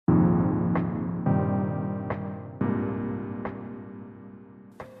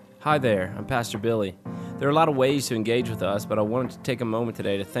Hi there, I'm Pastor Billy. There are a lot of ways to engage with us, but I wanted to take a moment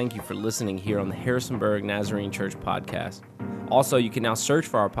today to thank you for listening here on the Harrisonburg Nazarene Church podcast. Also, you can now search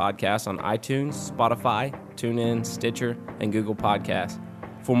for our podcast on iTunes, Spotify, TuneIn, Stitcher, and Google Podcasts.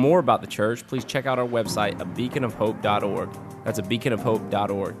 For more about the church, please check out our website at beaconofhope.org. That's a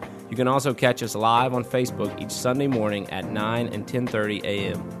beaconofhope.org. You can also catch us live on Facebook each Sunday morning at 9 and 10:30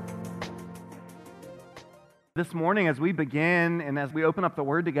 a.m. This morning, as we begin and as we open up the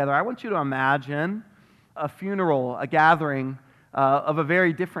Word together, I want you to imagine a funeral, a gathering of a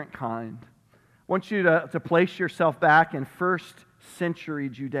very different kind. I want you to place yourself back in first century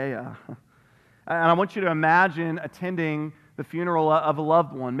Judea. And I want you to imagine attending the funeral of a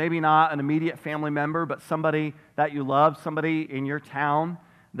loved one, maybe not an immediate family member, but somebody that you love, somebody in your town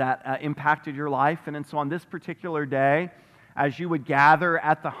that impacted your life. And so on this particular day, as you would gather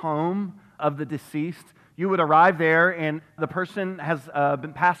at the home of the deceased, you would arrive there, and the person has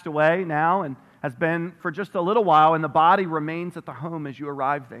been passed away now and has been for just a little while, and the body remains at the home as you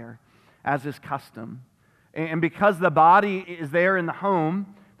arrive there, as is custom. And because the body is there in the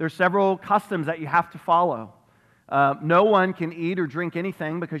home, there's several customs that you have to follow. No one can eat or drink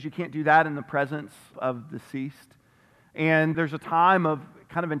anything because you can't do that in the presence of the deceased. And there's a time of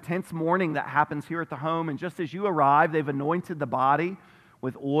kind of intense mourning that happens here at the home, and just as you arrive, they've anointed the body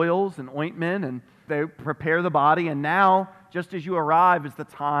with oils and ointment, and they prepare the body, and now, just as you arrive, is the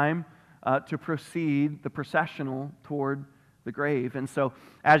time to proceed the processional toward the grave. And so,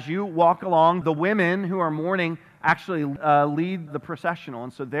 as you walk along, the women who are mourning actually lead the processional,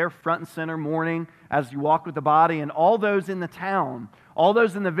 and so they're front and center mourning as you walk with the body, and all those in the town, all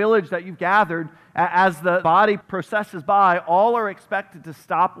those in the village that you've gathered, as the body processes by, all are expected to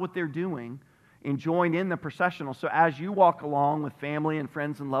stop what they're doing and join in the processional. So as you walk along with family and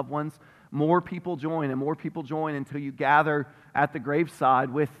friends and loved ones, more people join and more people join until you gather at the graveside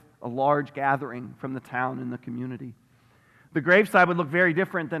with a large gathering from the town and the community. The graveside would look very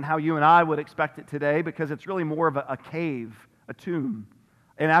different than how you and I would expect it today, because it's really more of a cave, a tomb.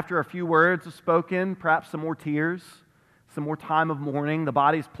 And after a few words are spoken, perhaps some more tears, some more time of mourning, the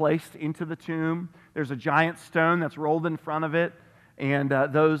body's placed into the tomb. There's a giant stone that's rolled in front of it, and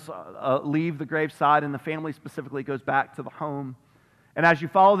those leave the graveside, and the family specifically goes back to the home. And as you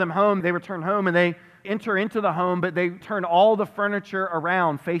follow them home, they return home, and they enter into the home, but they turn all the furniture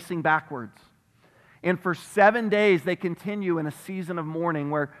around, facing backwards. And for 7 days, they continue in a season of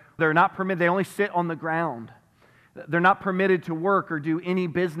mourning where they're not permitted, they only sit on the ground. They're not permitted to work or do any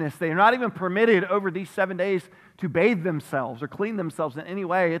business. They are not even permitted over these 7 days to bathe themselves or clean themselves in any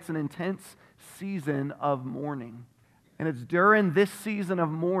way. It's an intense season of mourning. And it's during this season of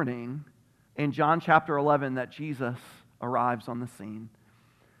mourning in John chapter 11 that Jesus arrives on the scene.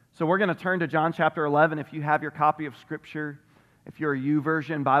 So we're going to turn to John chapter 11. If you have your copy of Scripture, if you're a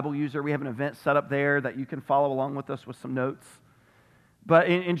YouVersion Bible user, we have an event set up there that you can follow along with us with some notes. But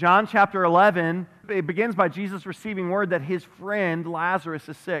in John chapter 11, it begins by Jesus receiving word that his friend Lazarus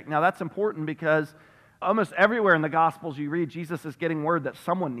is sick. Now that's important because almost everywhere in the Gospels you read, Jesus is getting word that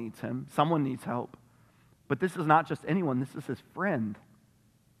someone needs him, someone needs help. But this is not just anyone, this is his friend.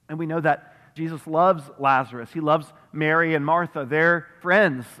 And we know that Jesus loves Lazarus. He loves Mary and Martha. They're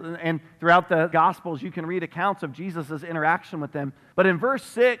friends. And throughout the Gospels, you can read accounts of Jesus' interaction with them. But in verse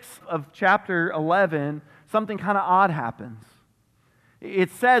 6 of chapter 11, something kind of odd happens. It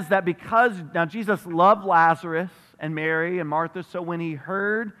says that because now Jesus loved Lazarus and Mary and Martha, so when he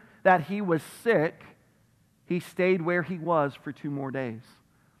heard that he was sick, he stayed where he was for 2 more days.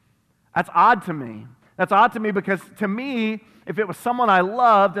 That's odd to me. That's odd to me because to me, if it was someone I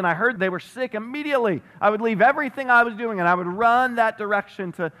loved and I heard they were sick, immediately I would leave everything I was doing and I would run that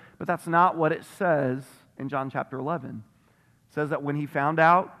direction but that's not what it says in John chapter 11. It says that when he found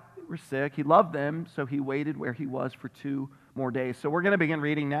out they were sick, he loved them, so he waited where he was for 2 more days. So we're going to begin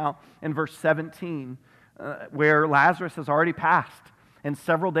reading now in verse 17, where Lazarus has already passed and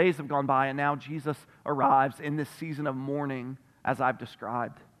several days have gone by, and now Jesus arrives in this season of mourning as I've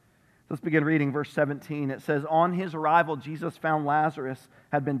described. Let's begin reading verse 17. It says, "On his arrival, Jesus found Lazarus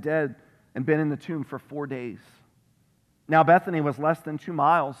had been dead and been in the tomb for 4 days. Now Bethany was less than 2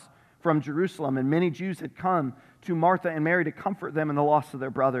 miles from Jerusalem, and many Jews had come to Martha and Mary to comfort them in the loss of their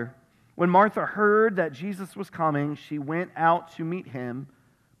brother. When Martha heard that Jesus was coming, she went out to meet him,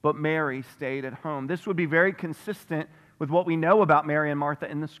 but Mary stayed at home." This would be very consistent with what we know about Mary and Martha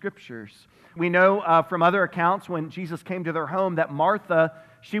in the Scriptures. We know from other accounts when Jesus came to their home that Martha,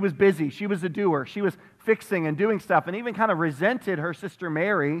 she was busy, she was a doer, she was fixing and doing stuff, and even kind of resented her sister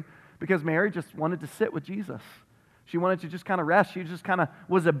Mary because Mary just wanted to sit with Jesus. She wanted to just kind of rest. She just kind of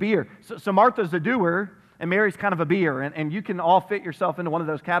was a beer. So Martha's a doer, and Mary's kind of a beer. And you can all fit yourself into one of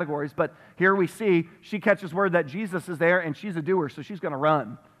those categories. But here we see she catches word that Jesus is there, and she's a doer. So she's going to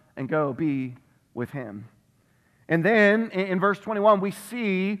run and go be with him. And then in verse 21, we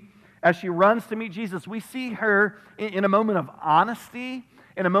see, as she runs to meet Jesus, we see her in a moment of honesty,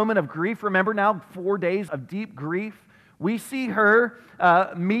 in a moment of grief. Remember now, 4 days of deep grief. We see her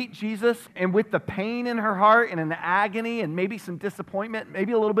meet Jesus, and with the pain in her heart and an agony and maybe some disappointment,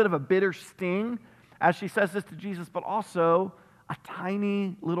 maybe a little bit of a bitter sting as she says this to Jesus, but also a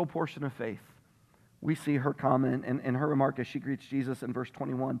tiny little portion of faith. We see her comment and her remark as she greets Jesus in verse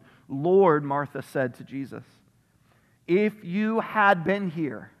 21. Lord, Martha said to Jesus, if you had been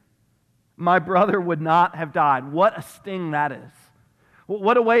here, my brother would not have died. What a sting that is.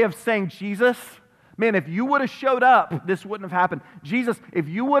 What a way of saying, Jesus, man, if you would have showed up, this wouldn't have happened. Jesus, if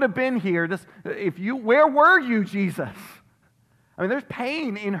you would have been here, where were you, Jesus? I mean, there's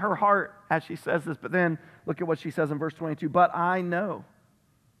pain in her heart as she says this, but then look at what she says in verse 22. But I know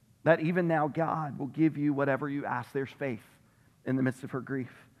that even now God will give you whatever you ask. There's faith in the midst of her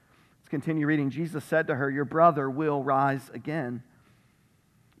grief. Let's continue reading. Jesus said to her, your brother will rise again.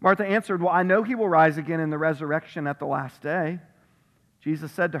 Martha answered, well, I know he will rise again in the resurrection at the last day.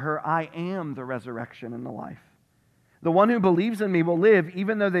 Jesus said to her, I am the resurrection and the life. The one who believes in me will live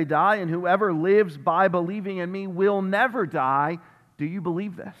even though they die, and whoever lives by believing in me will never die. Do you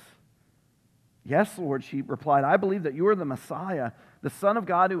believe this? Yes, Lord, she replied, I believe that you are the Messiah, the Son of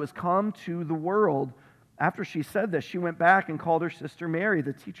God who has come to the world. After she said this, she went back and called her sister Mary.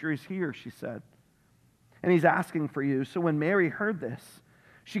 The teacher is here, she said, and he's asking for you. So when Mary heard this,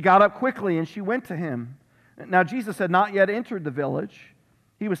 she got up quickly and she went to him. Now Jesus had not yet entered the village.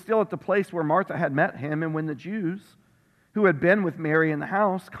 He was still at the place where Martha had met him, and when the Jews who had been with Mary in the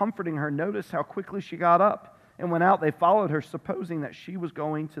house, comforting her, noticed how quickly she got up and went out, they followed her, supposing that she was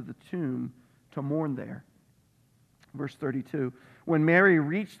going to the tomb to mourn there. Verse 32, when Mary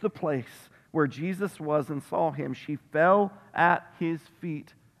reached the place where Jesus was and saw him, she fell at his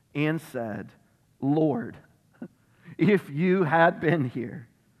feet and said, Lord, if you had been here,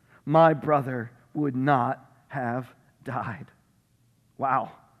 my brother would not have died.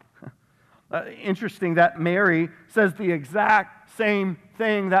 Wow. Interesting that Mary says the exact same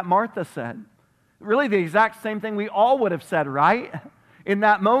thing that Martha said. Really the exact same thing we all would have said, right? In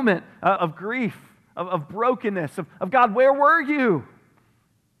that moment of grief, of brokenness, of God, where were you?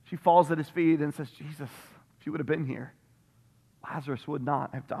 She falls at his feet and says, Jesus, if you would have been here, Lazarus would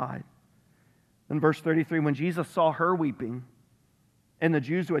not have died. In verse 33, when Jesus saw her weeping, and the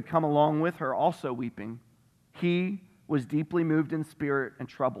Jews who had come along with her also weeping, he was deeply moved in spirit and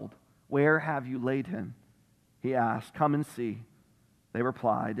troubled. Where have you laid him? He asked. Come and see. They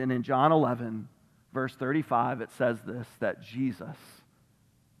replied. And in John 11, verse 35, it says this, that Jesus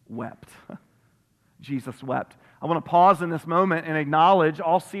wept. Jesus wept. I want to pause in this moment and acknowledge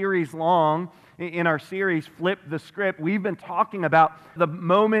all series long in our series, Flip the Script, we've been talking about the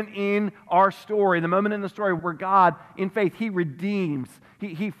moment in our story, the moment in the story where God, in faith, He redeems.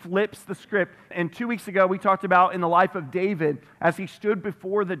 He flips the script. And 2 weeks ago, we talked about in the life of David as he stood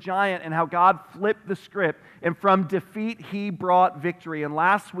before the giant and how God flipped the script. And from defeat, He brought victory. And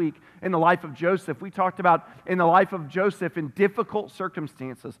last week, in the life of Joseph, we talked about in the life of Joseph in difficult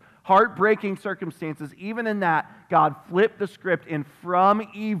circumstances, heartbreaking circumstances. Even in that, God flipped the script, and from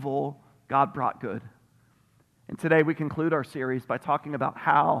evil, God brought good. And today we conclude our series by talking about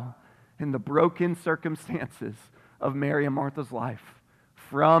how, in the broken circumstances of Mary and Martha's life,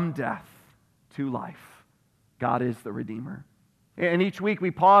 from death to life, God is the Redeemer. And each week we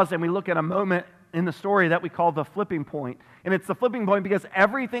pause and we look at a moment in the story that we call the flipping point. And it's the flipping point because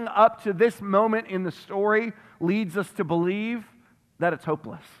everything up to this moment in the story leads us to believe that it's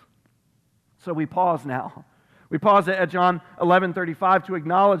hopeless. So we pause now. We pause at John 11:35 to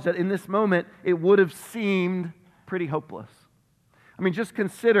acknowledge that in this moment it would have seemed pretty hopeless. I mean, just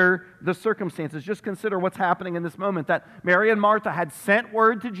consider the circumstances. Just consider what's happening in this moment. That Mary and Martha had sent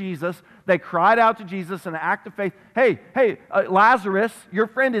word to Jesus. They cried out to Jesus in an act of faith, hey, Lazarus, your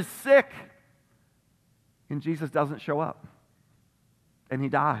friend is sick. And Jesus doesn't show up. And he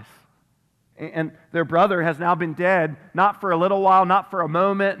dies. And their brother has now been dead, not for a little while, not for a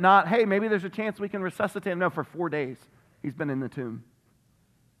moment, not, hey, maybe there's a chance we can resuscitate him. No, for 4 days he's been in the tomb.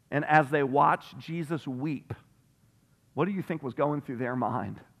 And as they watch Jesus weep, what do you think was going through their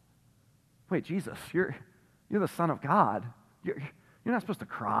mind? Wait, Jesus, you're the Son of God. You're not supposed to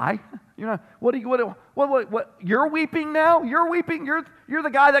cry. You're not. What? You're weeping now? You're weeping. You're the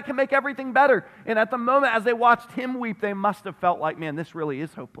guy that can make everything better. And at the moment, as they watched him weep, they must have felt like, man, this really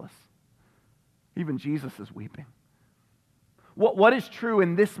is hopeless. Even Jesus is weeping. What is true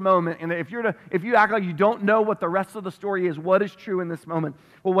in this moment? And if you act like you don't know what the rest of the story is, what is true in this moment?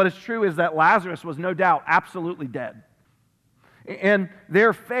 Well, what is true is that Lazarus was no doubt absolutely dead. And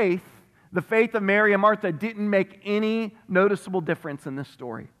their faith, the faith of Mary and Martha, didn't make any noticeable difference in this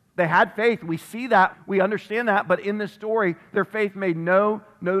story. They had faith. We see that. We understand that. But in this story, their faith made no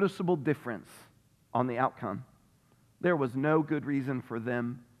noticeable difference on the outcome. There was no good reason for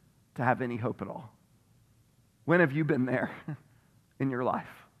them to have any hope at all. When have you been there in your life?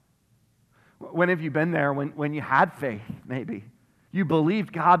 When have you been there when you had faith, maybe? You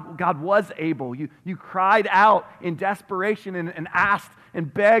believed God was able. You cried out in desperation and asked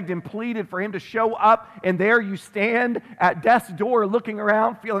and begged and pleaded for Him to show up. And there you stand at death's door looking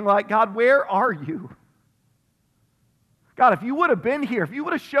around feeling like, God, where are you? God, if you would have been here, if you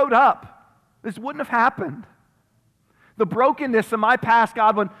would have showed up, this wouldn't have happened. The brokenness of my past,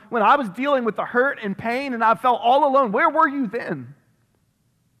 God, when I was dealing with the hurt and pain and I felt all alone, where were you then?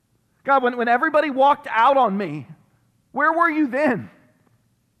 God, when everybody walked out on me, where were you then?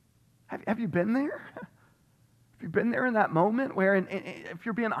 Have you been there? Have you been there in that moment where, if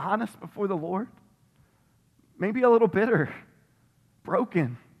you're being honest before the Lord, maybe a little bitter,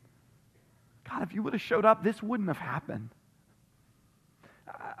 broken? God, if you would have showed up, this wouldn't have happened.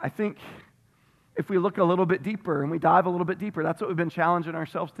 I think if we look a little bit deeper and we dive a little bit deeper, that's what we've been challenging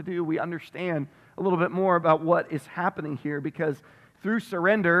ourselves to do. We understand a little bit more about what is happening here, because through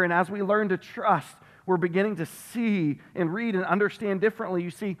surrender and as we learn to trust, we're beginning to see and read and understand differently.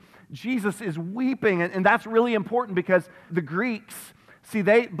 You see, Jesus is weeping, and that's really important because the Greeks, see,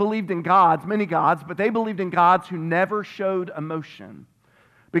 they believed in gods, many gods, but they believed in gods who never showed emotion.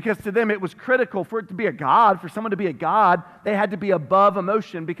 Because to them it was critical for it to be a god, for someone to be a god, they had to be above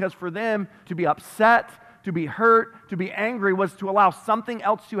emotion, because for them to be upset, to be hurt, to be angry was to allow something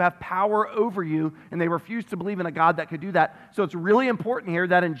else to have power over you, and they refused to believe in a God that could do that. So it's really important here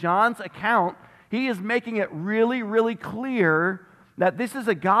that in John's account, he is making it really, really clear that this is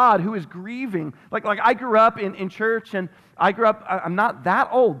a God who is grieving. Like I grew up in church, and I'm not that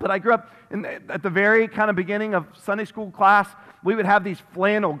old, but I grew up at the very kind of beginning of Sunday school class, we would have these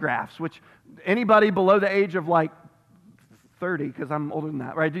flannel graphs, which anybody below the age of like 30, because I'm older than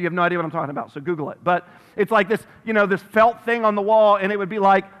that, right? You have no idea what I'm talking about, so Google it. But it's like this, this felt thing on the wall, and it would be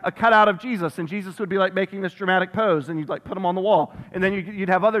like a cutout of Jesus, and Jesus would be like making this dramatic pose, and you'd like put him on the wall. And then you'd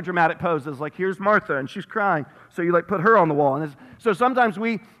have other dramatic poses, like here's Martha, and she's crying, so you like put her on the wall. And so sometimes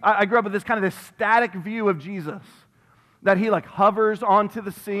I grew up with this kind of this static view of Jesus, that he like hovers onto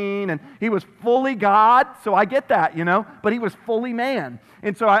the scene, and he was fully God, so I get that, but he was fully man.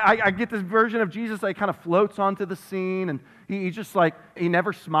 And so I get this version of Jesus that kind of floats onto the scene, and he just like, he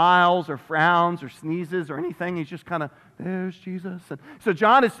never smiles or frowns or sneezes or anything. He's just kind of, there's Jesus. And so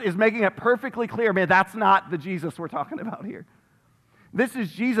John is making it perfectly clear, man, that's not the Jesus we're talking about here. This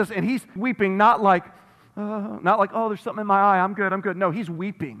is Jesus, and he's weeping not like, oh, there's something in my eye, I'm good. No, he's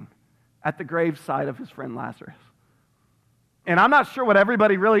weeping at the graveside of his friend Lazarus. And I'm not sure what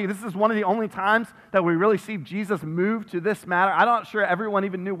everybody really, this is one of the only times that we really see Jesus move to this matter. I'm not sure everyone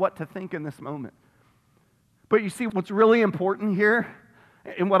even knew what to think in this moment. But you see, what's really important here,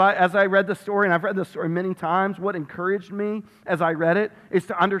 and as I read the story, and I've read this story many times, what encouraged me as I read it is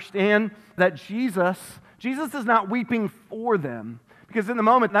to understand that Jesus is not weeping for them. Because in the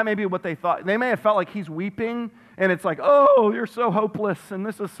moment, that may be what they thought. They may have felt like he's weeping, and it's like, oh, you're so hopeless, and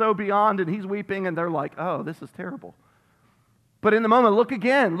this is so beyond, and he's weeping, and they're like, oh, this is terrible. But in the moment, look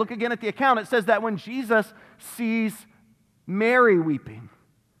again at the account. It says that when Jesus sees Mary weeping,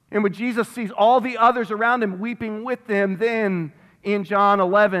 and when Jesus sees all the others around him weeping with them, then in John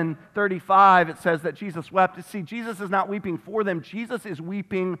 11:35, it says that Jesus wept. See, Jesus is not weeping for them. Jesus is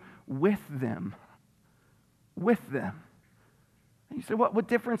weeping with them. With them. And you say, what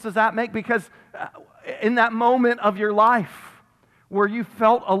difference does that make? Because in that moment of your life, where you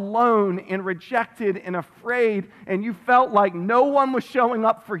felt alone and rejected and afraid, and you felt like no one was showing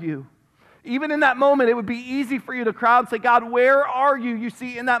up for you. Even in that moment, it would be easy for you to cry and say, God, where are you? You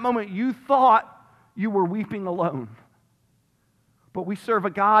see, in that moment, you thought you were weeping alone. But we serve a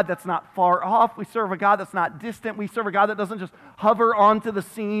God that's not far off. We serve a God that's not distant. We serve a God that doesn't just hover onto the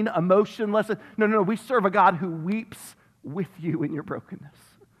scene, emotionless. No. We serve a God who weeps with you in your brokenness.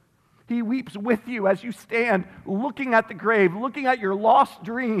 He weeps with you as you stand looking at the grave, looking at your lost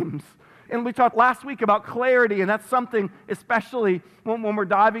dreams. And we talked last week about clarity, and that's something, especially when we're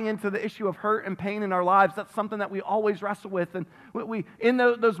diving into the issue of hurt and pain in our lives, that's something that we always wrestle with. And we in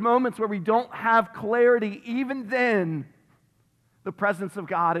those moments where we don't have clarity, even then, the presence of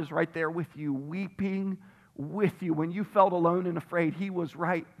God is right there with you, weeping with you. When you felt alone and afraid, He was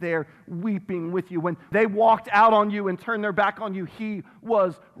right there weeping with you. When they walked out on you and turned their back on you, He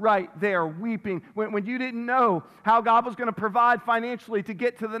was right there weeping. When you didn't know how God was going to provide financially to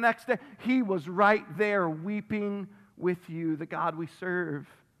get to the next day, He was right there weeping with you. The God we serve,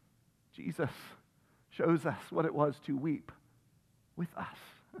 Jesus, shows us what it was to weep with us.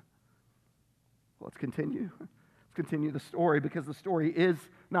 Let's continue. Let's continue the story, because the story is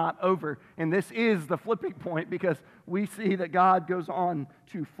not over. And this is the flipping point, because we see that God goes on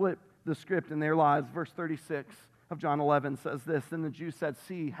to flip the script in their lives. Verse 36 of John 11 says this: Then the Jews said,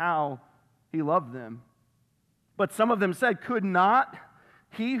 "See how He loved them." But some of them said, "Could not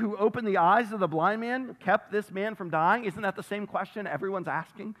He who opened the eyes of the blind man kept this man from dying?" Isn't that the same question everyone's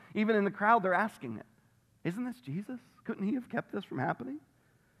asking? Even in the crowd, they're asking it. Isn't this Jesus? Couldn't He have kept this from happening?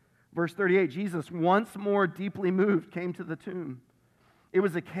 Verse 38, Jesus, once more deeply moved, came to the tomb. It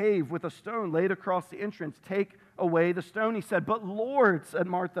was a cave with a stone laid across the entrance. "Take away the stone," He said. "But Lord," said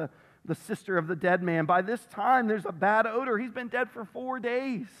Martha, the sister of the dead man, "by this time there's a bad odor. He's been dead for 4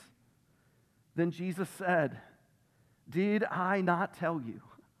 days." Then Jesus said, "Did I not tell you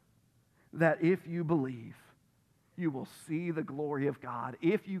that if you believe, you will see the glory of God?"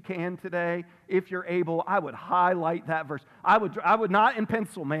 If you can today, if you're able, I would highlight that verse. I would not in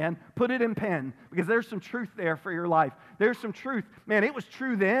pencil, man. Put it in pen, because there's some truth there for your life. There's some truth. Man, it was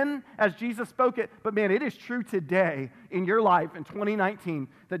true then as Jesus spoke it, but man, it is true today in your life in 2019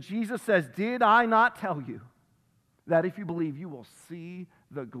 that Jesus says, "Did I not tell you that if you believe, you will see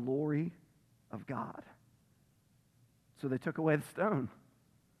the glory of God?" So they took away the stone.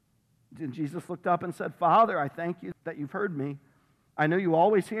 And Jesus looked up and said, "Father, I thank you that you've heard me. I know you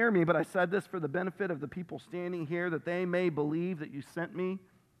always hear me, but I said this for the benefit of the people standing here, that they may believe that you sent me."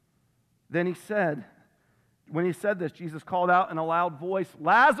 Then when he said this, Jesus called out in a loud voice,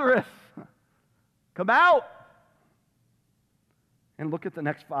 "Lazarus, come out!" And look at the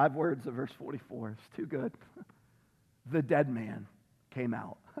next 5 words of verse 44. It's too good. The dead man came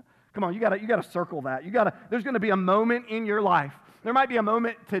out. Come on, you got to circle that. There's going to be a moment in your life. There might be a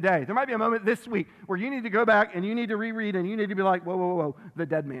moment today. There might be a moment this week where you need to go back and you need to reread and you need to be like, whoa, the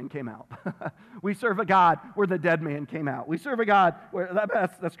dead man came out. We serve a God where the dead man came out. We serve a God where,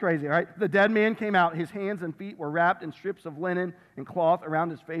 that's crazy, all right? The dead man came out. His hands and feet were wrapped in strips of linen and cloth around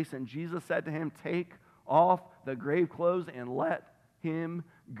his face. And Jesus said to him, "Take off the grave clothes and let him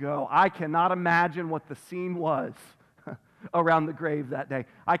go." I cannot imagine what the scene was around the grave that day.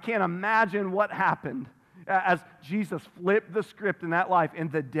 I can't imagine what happened as Jesus flipped the script in that life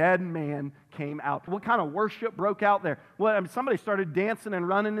and the dead man came out. What kind of worship broke out there? Well, somebody started dancing and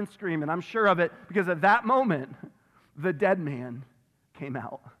running and screaming. I'm sure of it, because at that moment, the dead man came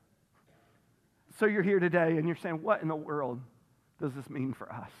out. So you're here today and you're saying, what in the world does this mean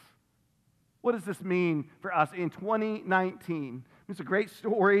for us? What does this mean for us in 2019? It's a great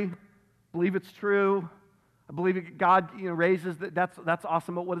story. I believe it's true. I believe God raises that. That's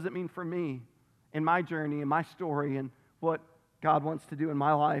awesome. But what does it mean for me in my journey, in my story, and what God wants to do in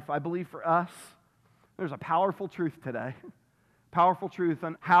my life? I believe for us, there's a powerful truth today. Powerful truth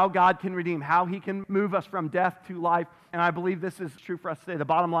on how God can redeem, how He can move us from death to life. And I believe this is true for us today. The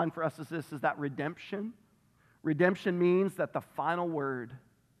bottom line for us is this, is that redemption means that the final word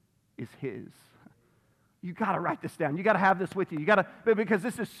is His. You got to write this down. You got to have this with you. Because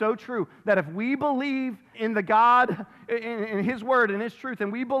this is so true, that if we believe in the God, in His word, in His truth,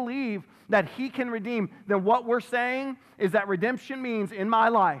 and we believe that He can redeem, then what we're saying is that redemption means in my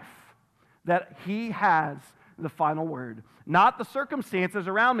life that He has the final word. Not the circumstances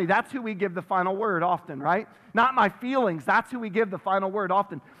around me. That's who we give the final word often, right? Not my feelings. That's who we give the final word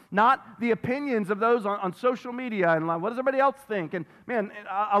often. Not the opinions of those on social media and like, what does everybody else think? And man,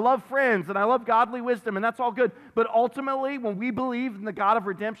 I love friends and I love godly wisdom, and that's all good. But ultimately, when we believe in the God of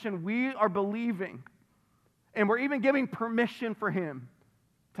redemption, we are believing, and we're even giving permission for Him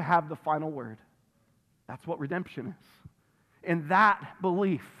to have the final word. That's what redemption is. And that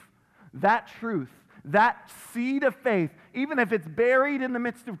belief, that truth, that seed of faith, even if it's buried in the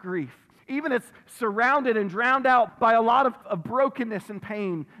midst of grief, even if it's surrounded and drowned out by a lot of brokenness and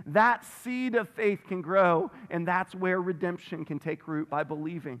pain, that seed of faith can grow, and that's where redemption can take root, by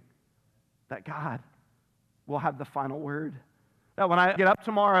believing that God will have the final word. That when I get up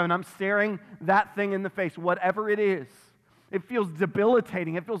tomorrow and I'm staring that thing in the face, whatever it is, it feels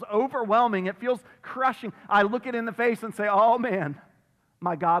debilitating, it feels overwhelming, it feels crushing, I look it in the face and say, oh man,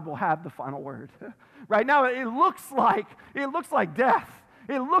 my God will have the final word. Right now, it looks like death.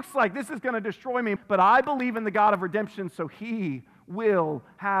 It looks like this is going to destroy me, but I believe in the God of redemption, so He will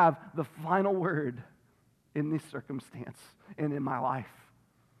have the final word in this circumstance and in my life.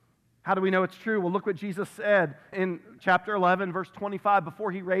 How do we know it's true? Well, look what Jesus said in chapter 11, verse 25,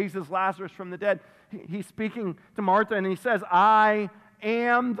 before he raises Lazarus from the dead. He's speaking to Martha, and he says, I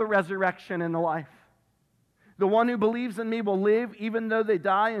am the resurrection and the life. The one who believes in me will live even though they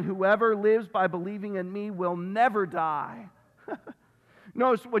die, and whoever lives by believing in me will never die.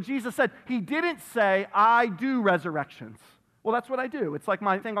 Notice what Jesus said. He didn't say, I do resurrections. Well, that's what I do. It's like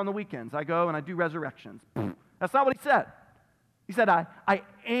my thing on the weekends. I go and I do resurrections. That's not what he said. He said, I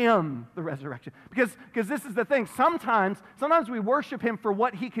am the resurrection. Because this is the thing. Sometimes we worship him for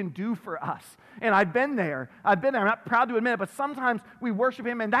what he can do for us. And I've been there. I'm not proud to admit it, but sometimes we worship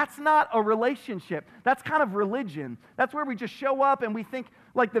him, and that's not a relationship. That's kind of religion. That's where we just show up and we think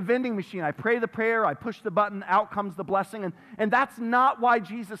like the vending machine. I pray the prayer, I push the button, out comes the blessing. And that's not why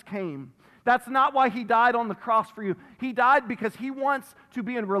Jesus came. That's not why he died on the cross for you. He died because he wants to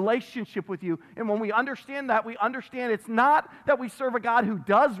be in relationship with you. And when we understand that, we understand it's not that we serve a God who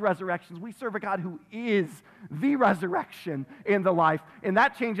does resurrections. We serve a God who is the resurrection and the life. And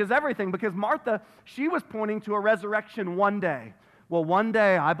that changes everything, because Martha, she was pointing to a resurrection one day. Well, one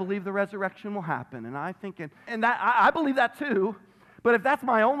day I believe the resurrection will happen. And I think, and that I believe that too. But if that's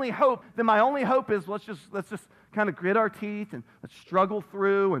my only hope, then my only hope is let's just kind of grit our teeth and let's struggle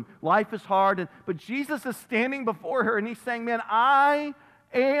through, and life is hard. But Jesus is standing before her and he's saying, man, I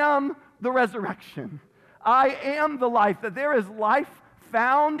am the resurrection. I am the life, that there is life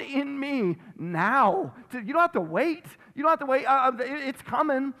found in me now. You don't have to wait. You don't have to wait. It's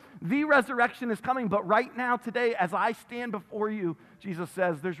coming. The resurrection is coming. But right now, today, as I stand before you, Jesus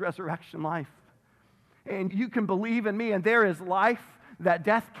says there's resurrection life. And you can believe in me, and there is life that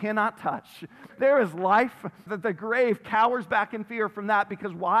death cannot touch. There is life that the grave cowers back in fear from that.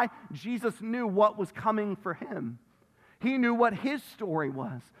 Because why? Jesus knew what was coming for him. He knew what his story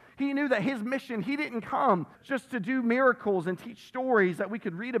was. He knew that his mission, he didn't come just to do miracles and teach stories that we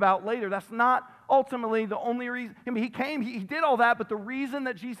could read about later. That's not ultimately the only reason. I mean, he came, he did all that, but the reason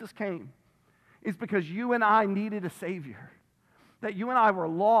that Jesus came is because you and I needed a Savior. That you and I were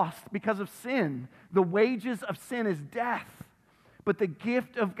lost because of sin. The wages of sin is death. But the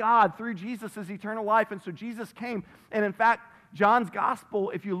gift of God through Jesus is eternal life. And so Jesus came. And in fact, John's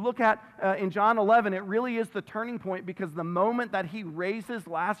gospel, if you look at in John 11, it really is the turning point, because the moment that he raises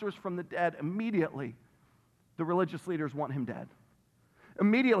Lazarus from the dead, immediately the religious leaders want him dead.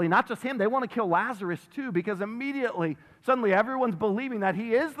 Immediately, not just him, they want to kill Lazarus too, because immediately, suddenly everyone's believing that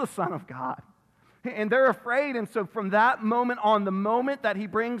he is the Son of God. And they're afraid. And so from that moment on, the moment that he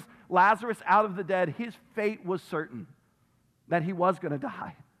brings Lazarus out of the dead, his fate was certain, that he was going to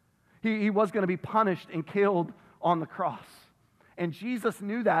die. He was going to be punished and killed on the cross. And Jesus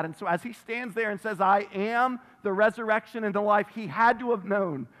knew that. And so as he stands there and says, I am the resurrection and the life, he had to have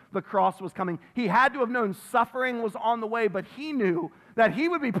known the cross was coming. He had to have known suffering was on the way, but he knew that he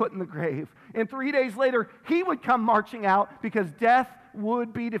would be put in the grave. And 3 days later, he would come marching out, because death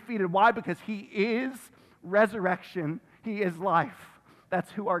would be defeated. Why? Because he is resurrection. He is life.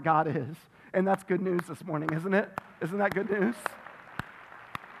 That's who our God is. And that's good news this morning, isn't it? Isn't that good news?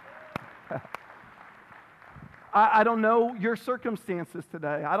 I don't know your circumstances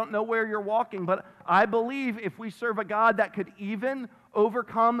today. I don't know where you're walking, but I believe if we serve a God that could even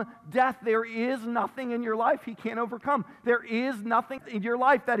overcome death, there is nothing in your life he can't overcome. There is nothing in your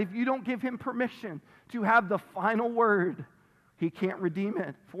life that if you don't give him permission to have the final word, he can't redeem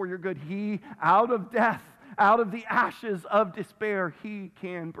it for your good. He, out of death, out of the ashes of despair, he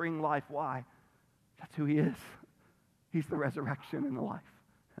can bring life. Why? That's who he is. He's the resurrection and the life.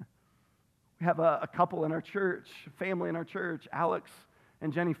 We have a couple in our church, a family in our church, Alex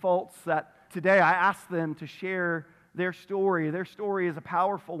and Jenny Foltz, that today I asked them to share their story. Their story is a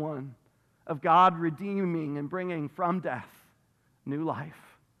powerful one of God redeeming and bringing from death new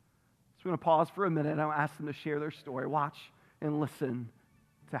life. So we're going to pause for a minute, and I'll ask them to share their story. Watch and listen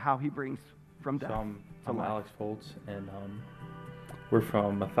to how he brings from death. So I'm Alex Foltz, and we're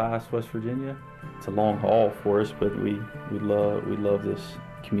from Matthias, West Virginia. It's a long haul for us, but we love this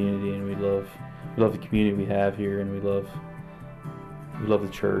community, and we love the community we have here, and we love the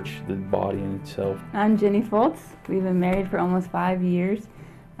church, the body in itself. I'm Jenny Foltz. We've been married for almost 5 years.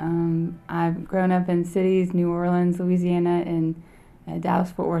 I've grown up in cities, New Orleans, Louisiana, and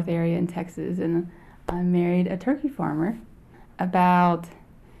Dallas-Fort Worth area in Texas, and I married a turkey farmer. About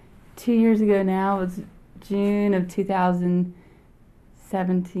 2 years ago now, it was June of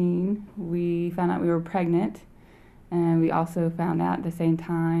 2017, we found out we were pregnant. And we also found out at the same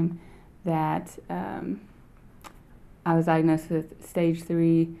time that I was diagnosed with stage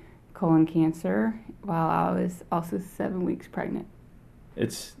 3 colon cancer while I was also 7 weeks pregnant.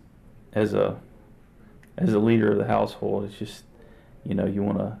 It's, as a leader of the household, it's just, you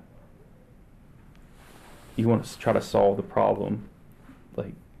want to you want to try to solve the problem,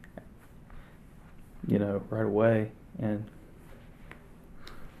 like, right away. And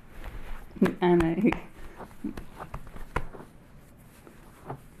I know.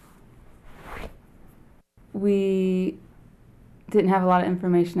 We didn't have a lot of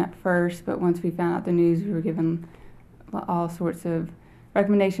information at first, but once we found out the news, we were given all sorts of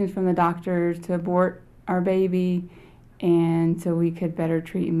recommendations from the doctors to abort our baby, and so we could better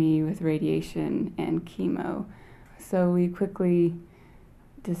treat me with radiation and chemo. So we quickly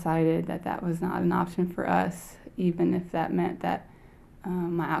decided that that was not an option for us, even if that meant that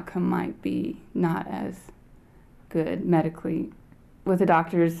my outcome might be not as good medically. With the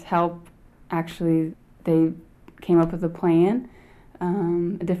doctor's help, actually, they came up with a plan,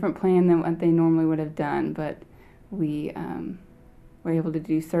 a different plan than what they normally would have done, but we were able to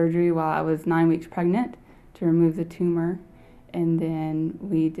do surgery while I was 9 weeks pregnant to remove the tumor, and then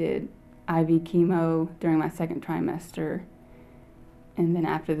we did IV chemo during my second trimester, and then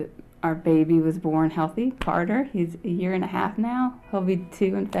after our baby was born healthy, Carter, he's 1.5 years now, he'll be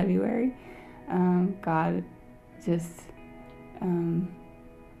 2 in February. God just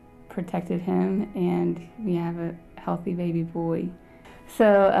protected him, and we have a healthy baby boy.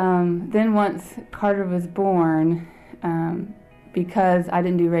 So then once Carter was born, because I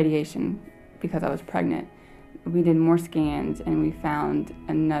didn't do radiation because I was pregnant, we did more scans and we found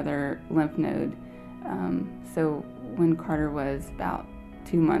another lymph node. So when Carter was about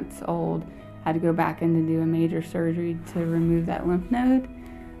 2 months old, I had to go back in to do a major surgery to remove that lymph node.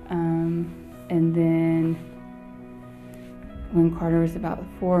 And then when Carter was about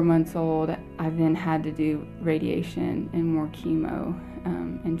 4 months old, I then had to do radiation and more chemo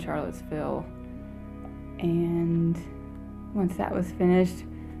in Charlottesville. And once that was finished,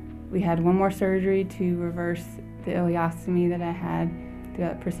 we had one more surgery to reverse the ileostomy that I had through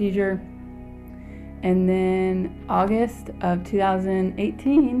that procedure. And then August of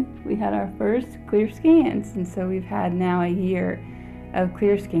 2018, we had our first clear scans. And so we've had now a year of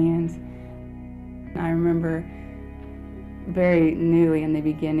clear scans. I remember very newly in the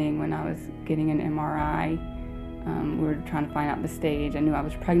beginning when I was getting an MRI, we were trying to find out the stage. I knew I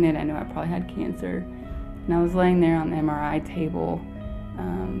was pregnant. I knew I probably had cancer. And I was laying there on the MRI table.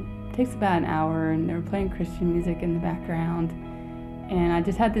 It takes about an hour, and they were playing Christian music in the background. And I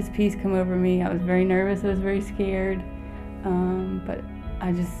just had this peace come over me. I was very nervous. I was very scared. But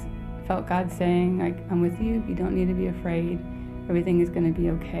I just felt God saying, like, I'm with you. You don't need to be afraid. Everything is going to be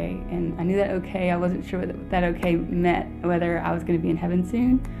okay. And I knew that okay. I wasn't sure what that okay meant, whether I was going to be in heaven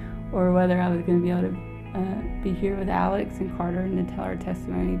soon or whether I was going to be able to be here with Alex and Carter and to tell our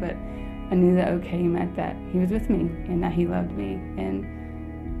testimony. But I knew that okay meant that he was with me and that he loved me. And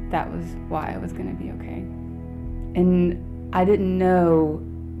that was why I was going to be okay. And I didn't know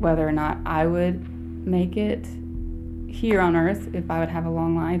whether or not I would make it here on earth, if I would have a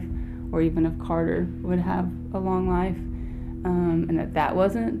long life, or even if Carter would have a long life. And that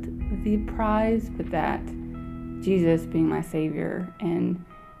wasn't the prize, but that Jesus being my Savior and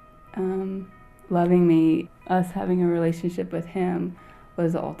loving me, us having a relationship with him,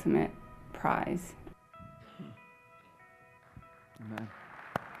 was the ultimate prize. Amen.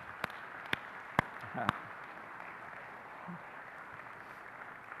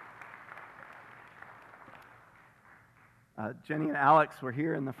 Jenny and Alex were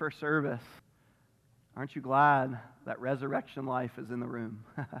here in the first service. Aren't you glad that resurrection life is in the room?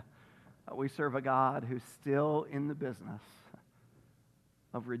 We serve a God who's still in the business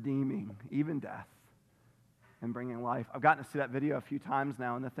of redeeming even death and bringing life. I've gotten to see that video a few times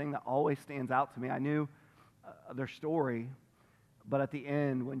now, and the thing that always stands out to me, I knew their story, but at the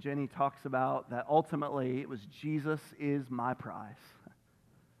end, when Jenny talks about that ultimately it was Jesus is my prize.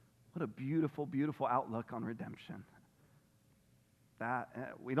 What a beautiful, beautiful outlook on redemption.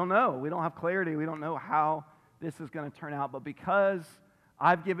 That we don't know. We don't have clarity. We don't know how this is going to turn out. But because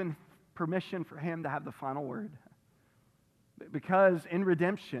I've given permission for him to have the final word, because in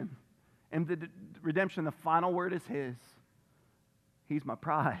redemption, the final word is his. He's my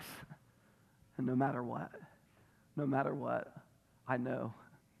prize. And no matter what, I know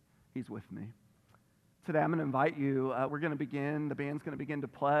he's with me. Today I'm going to invite you, the band's going to begin to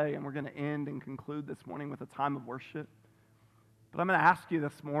play, and we're going to end and conclude this morning with a time of worship. But I'm going to ask you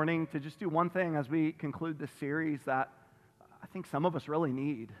this morning to just do one thing as we conclude this series that I think some of us really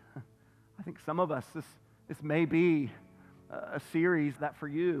need. I think some of us, this may be a series that for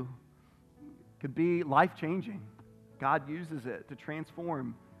you could be life-changing. God uses it to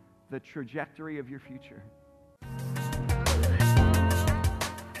transform the trajectory of your future.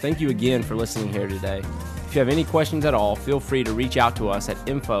 Thank you again for listening here today. If you have any questions at all, feel free to reach out to us at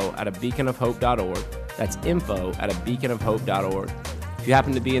info@abeaconofhope.org. That's info@abeaconofhope.org. If you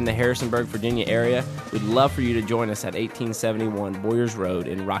happen to be in the Harrisonburg, Virginia area, we'd love for you to join us at 1871 Boyers Road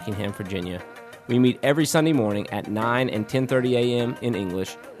in Rockingham, Virginia. We meet every Sunday morning at 9 and 10:30 a.m. in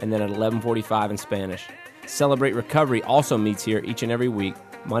English and then at 11:45 in Spanish. Celebrate Recovery also meets here each and every week,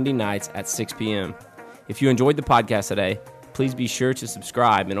 Monday nights at 6 p.m. If you enjoyed the podcast today, please be sure to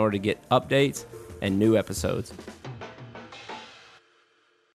subscribe in order to get updates and new episodes.